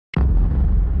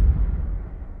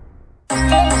Hello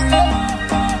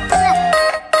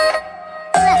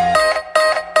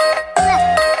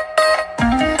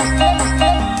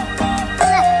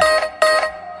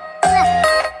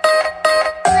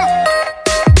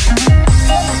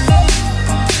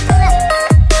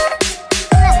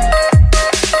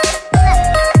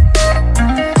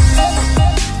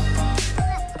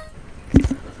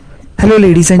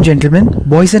ladies and gentlemen,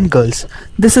 boys and girls.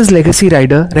 This is Legacy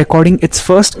Rider recording its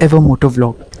first ever moto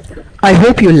vlog. I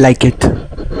hope you'll like it.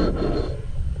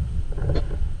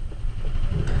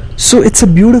 So it's a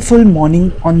beautiful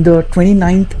morning on the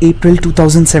 29th April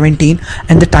 2017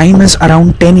 and the time is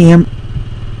around 10 am.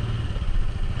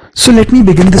 So let me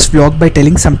begin this vlog by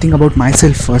telling something about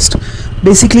myself first.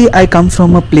 Basically, I come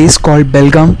from a place called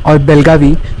Belgaum or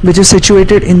Belgavi, which is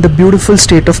situated in the beautiful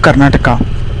state of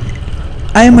Karnataka.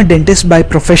 I am a dentist by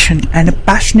profession and a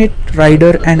passionate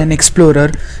rider and an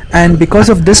explorer, and because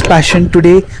of this passion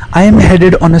today I am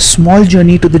headed on a small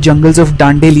journey to the jungles of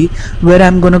Dandeli, where I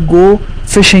am gonna go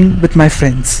fishing with my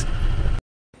friends.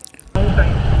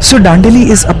 So Dandeli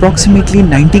is approximately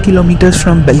 90 kilometers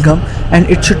from Belgaum and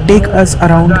it should take us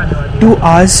around 2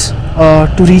 hours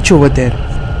to reach over there.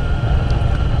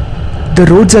 The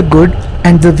roads are good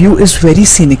and the view is very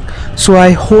scenic, so I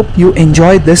hope you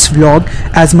enjoy this vlog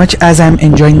as much as I am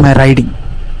enjoying my riding.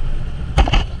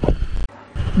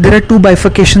 There are two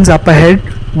bifurcations up ahead.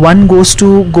 One goes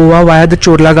to Goa via the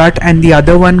Chorla Ghat and the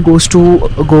other one goes to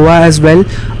Goa as well,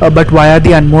 but via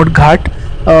the Anmod Ghat.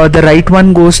 The right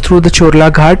one goes through the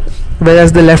Chorla Ghat,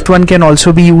 whereas the left one can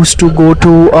also be used to go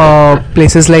to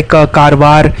places like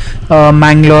Karwar,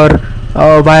 Mangalore,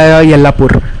 via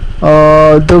Yellapur.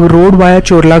 The road via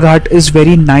Chorla Ghat is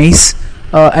very nice,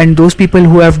 and those people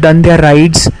who have done their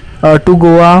rides to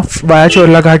Goa via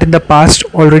Chorla Ghat in the past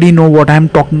already know what I am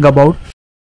talking about.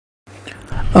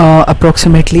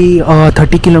 Approximately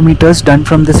 30 kilometers done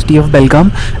from the city of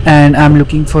Belgaum, and I'm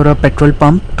looking for a petrol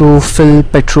pump to fill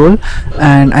petrol,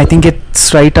 and I think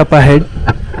it's right up ahead,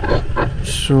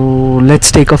 so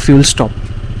let's take a fuel stop.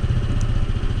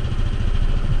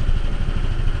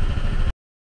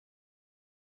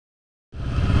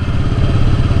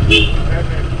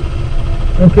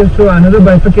 Okay, so another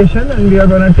bifurcation and we are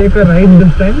gonna take a right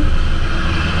this time,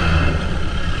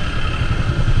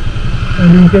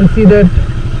 and you can see that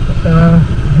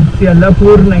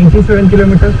Yellapur 97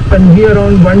 kilometers, Panji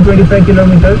around 125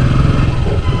 kilometers.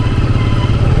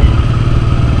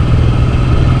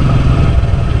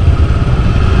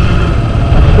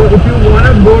 So if you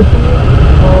wanna go to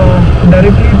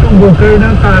directly to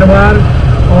Gokarna, Karwar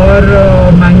or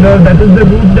Mangalore, that is the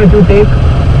route that you take.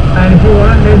 And if you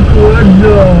want to head towards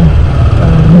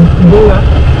Goa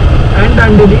and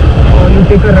Dandeli, you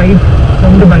take a right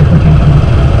from the bifurcation.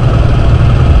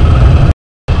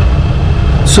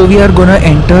 So we are gonna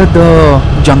enter the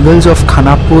jungles of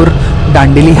Khanapur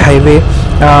Dandeli highway,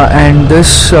 and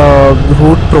this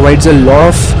route provides a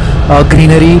lot of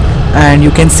greenery, and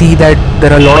you can see that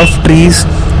there are a lot of trees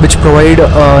which provide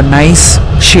nice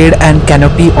shade and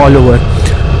canopy all over.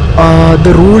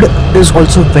 The road is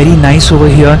also very nice over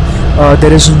here.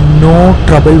 There is no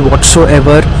trouble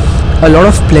whatsoever. A lot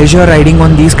of pleasure riding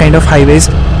on these kind of highways.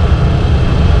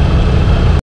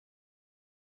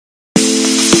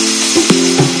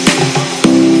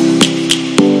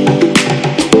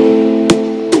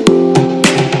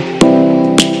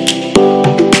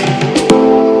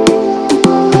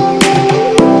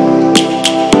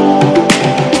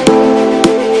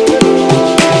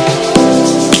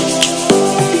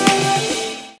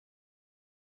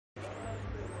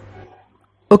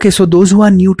 Okay, so those who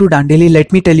are new to Dandeli,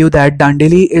 let me tell you that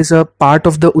Dandeli is a part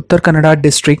of the Uttar Kannada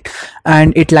district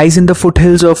and it lies in the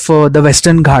foothills of the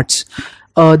Western Ghats.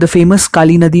 The famous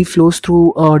Kali Nadi flows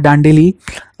through Dandeli,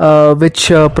 which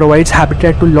provides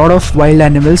habitat to a lot of wild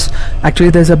animals. Actually,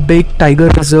 there's a big tiger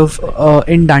reserve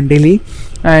in Dandeli,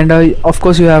 and of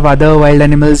course you have other wild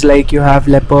animals like you have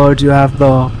leopards, you have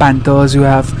panthers, you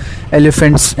have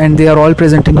elephants, and they are all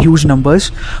present in huge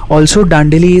numbers. Also,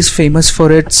 Dandeli is famous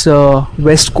for its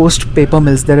west coast paper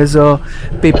mills. There is a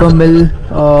paper mill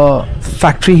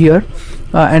factory here,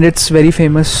 and it's very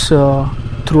famous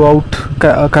throughout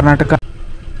Karnataka.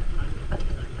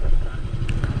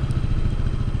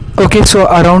 Okay, so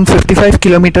around 55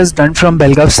 kilometers done from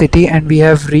Belgaum city, and we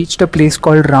have reached a place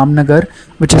called Ramnagar,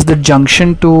 which is the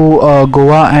junction to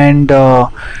Goa and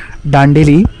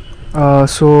Dandeli.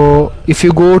 So if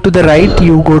you go to the right,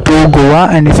 you go to Goa,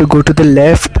 and if you go to the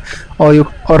left, or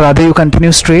rather you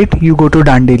continue straight, you go to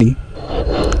Dandeli.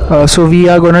 So we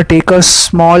are going to take a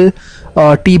small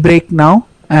tea break now,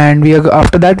 and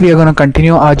after that we are going to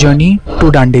continue our journey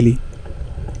to Dandeli.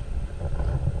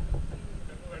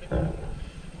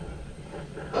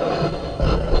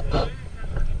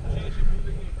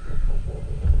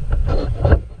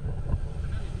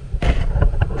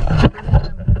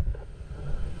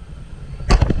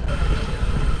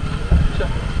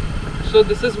 So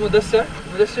this is Mudassar.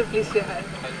 Mudassar, please say hi.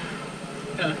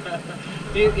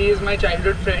 He is my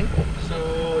childhood friend. So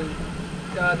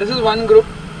this is one group.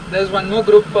 There is one more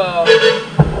group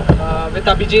with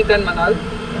Abhijit and Manal.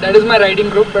 That is my riding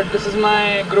group, but this is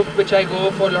my group which I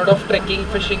go for a lot of trekking,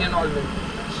 fishing and all that.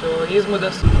 So he is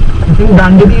Mudassar. I think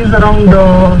Dandeli is around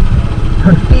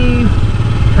 30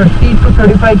 to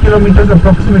 35 kilometers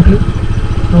approximately.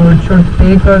 So it should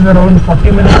take us around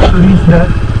 40 minutes to reach there.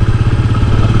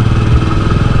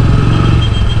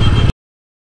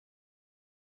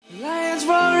 Lions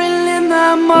roaring in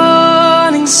the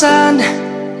morning sun,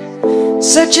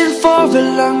 searching for a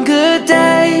longer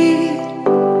day.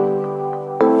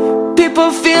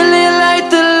 People feeling like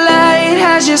the light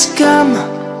has just come.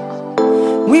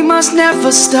 We must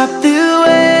never stop the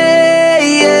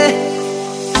way.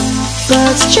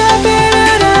 Birds chirping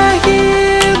and I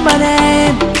hear my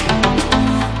name,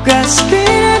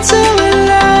 grasping into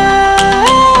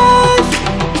life.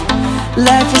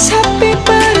 Life is happy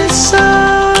but it's so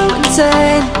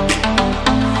insane.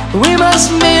 We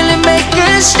must merely make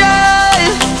a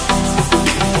start.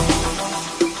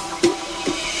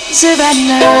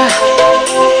 Savannah,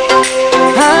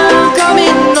 I'm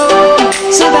coming home.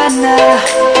 Savannah,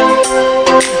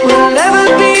 we'll never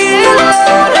be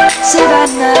alone.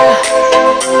 Savannah,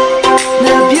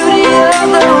 the beauty of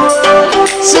the world.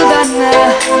 Savannah,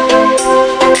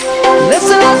 let's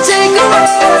all take a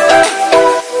walk.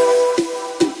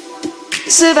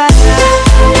 Savannah.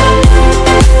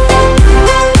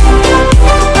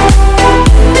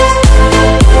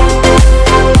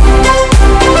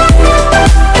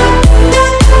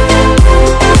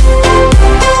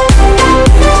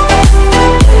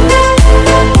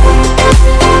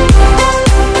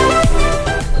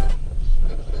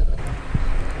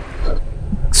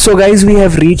 So guys, we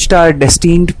have reached our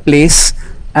destined place,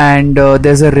 and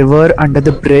there's a river under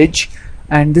the bridge,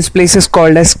 and this place is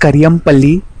called as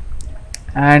Karyampalli,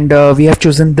 and we have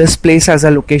chosen this place as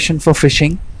a location for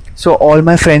fishing. So all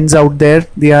my friends out there,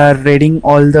 they are readying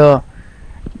all the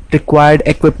required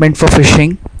equipment for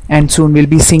fishing, and soon we'll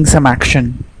be seeing some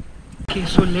action. Okay,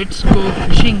 so let's go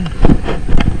fishing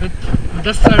with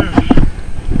Mudassar.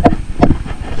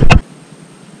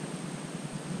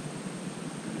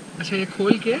 अच्छा, ये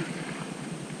खोल के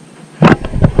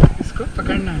इसको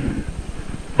पकड़ना है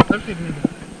और फिरने दो.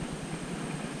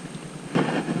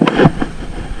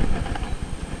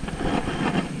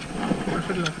 और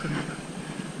फिर लॉक करने का.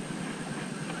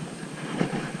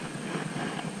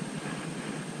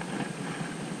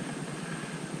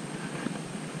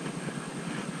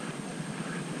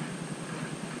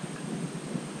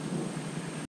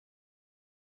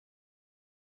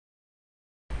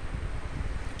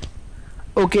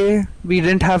 Okay, we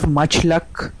didn't have much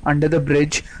luck under the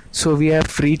bridge, so we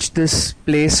have reached this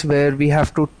place where we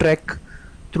have to trek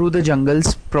through the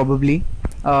jungles probably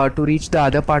to reach the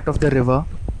other part of the river.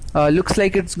 Looks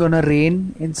like it's gonna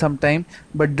rain in some time,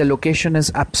 but the location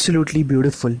is absolutely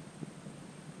beautiful.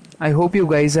 I hope you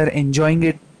guys are enjoying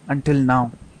it until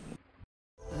now.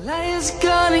 Lion's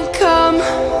gonna come.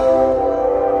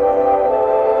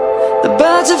 The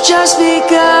birds have just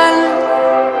begun.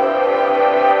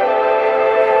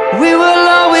 We will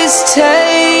always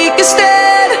take a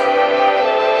stand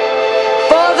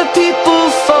for the people,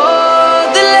 for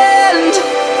the land.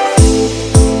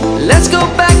 Let's go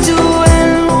back to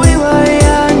when we were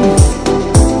young.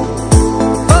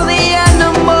 For the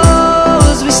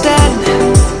animals we stand.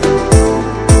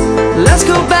 Let's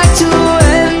go back to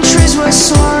when trees were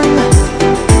swung.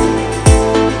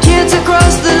 Kids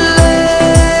across the land.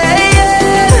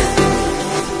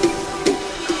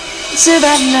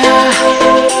 Savannah,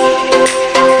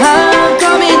 I'm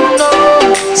coming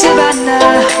home.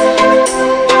 Savannah,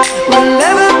 we'll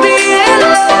never be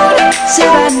alone.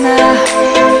 Savannah,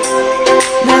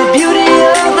 the beauty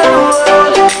of the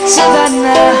world.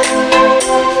 Savannah,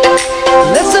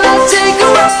 let's all take a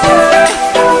walk.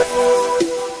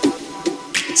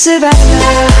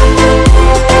 Savannah,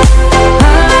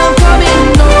 I'm coming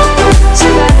home.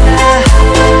 Savannah,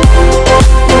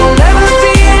 we'll never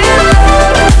be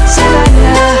alone.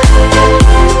 Savannah,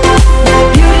 the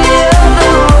beauty of the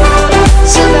world.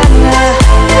 Savannah,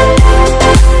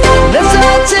 let's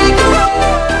all take a walk.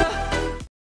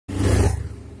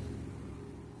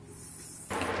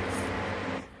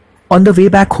 On the way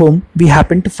back home, we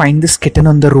happened to find this kitten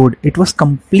on the road. It was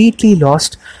completely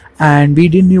lost, and we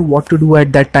didn't know what to do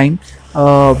at that time.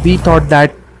 We thought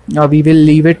that we will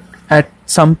leave it at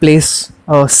some place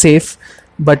safe,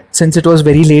 but since it was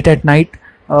very late at night,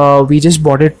 we just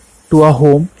brought it to our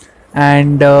home,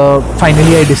 and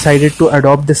finally I decided to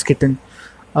adopt this kitten.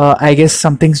 I guess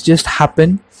some things just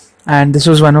happen, and this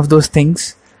was one of those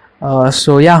things.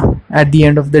 So yeah, at the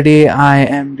end of the day, I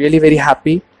am really very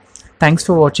happy. Thanks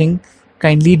for watching.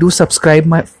 Kindly do subscribe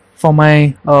for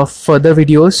my further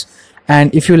videos,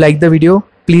 and if you like the video,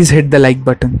 please hit the like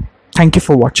button. Thank you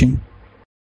for watching.